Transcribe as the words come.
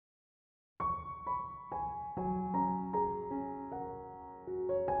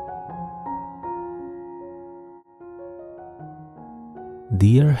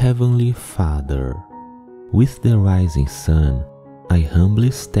Dear Heavenly Father, with the rising sun, I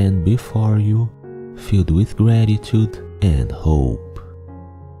humbly stand before you, filled with gratitude and hope.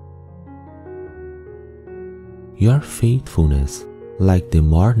 Your faithfulness, like the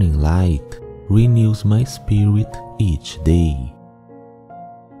morning light, renews my spirit each day.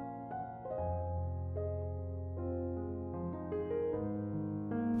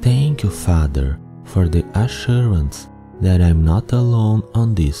 Thank you, Father, for the assurance that I'm not alone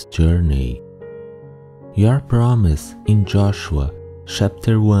on this journey. Your promise in Joshua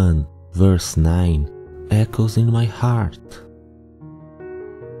chapter 1 verse 9 echoes in my heart.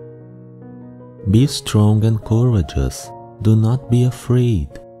 Be strong and courageous, do not be afraid,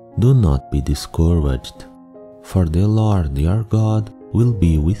 do not be discouraged, for the Lord your God will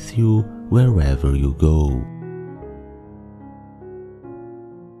be with you wherever you go.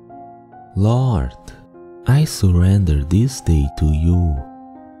 Lord, I surrender this day to you.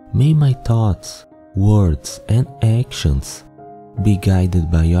 May my thoughts, words, and actions be guided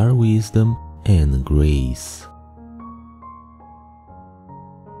by your wisdom and grace.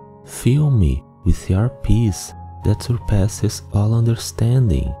 Fill me with your peace that surpasses all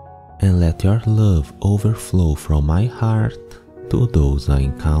understanding, and let your love overflow from my heart to those I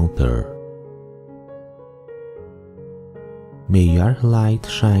encounter. May your light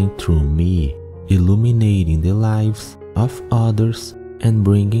shine through me, illuminating the lives of others and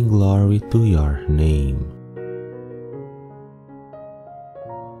bringing glory to your name.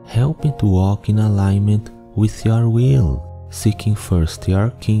 Help me to walk in alignment with your will, seeking first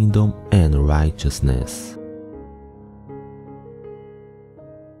your kingdom and righteousness.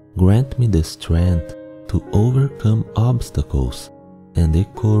 Grant me the strength to overcome obstacles and the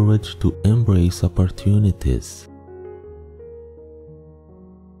courage to embrace opportunities.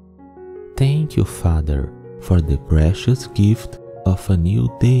 Thank you, Father, for the precious gift of a new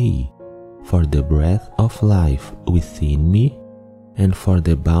day, for the breath of life within me, and for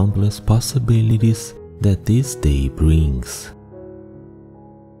the boundless possibilities that this day brings.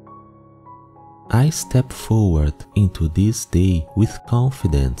 I step forward into this day with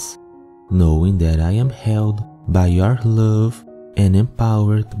confidence, knowing that I am held by your love and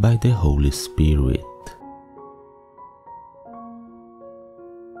empowered by the Holy Spirit.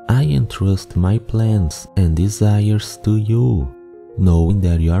 I entrust my plans and desires to you, knowing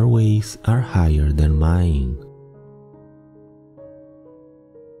that your ways are higher than mine.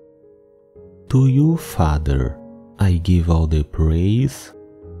 To you, Father, I give all the praise,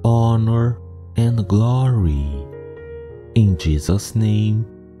 honor, and glory. In Jesus' name,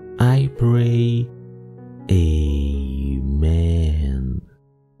 I pray. Amen.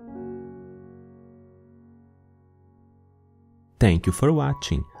 Thank you for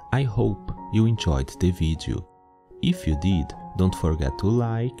watching. I hope you enjoyed the video. If you did, don't forget to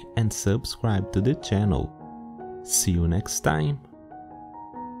like and subscribe to the channel. See you next time.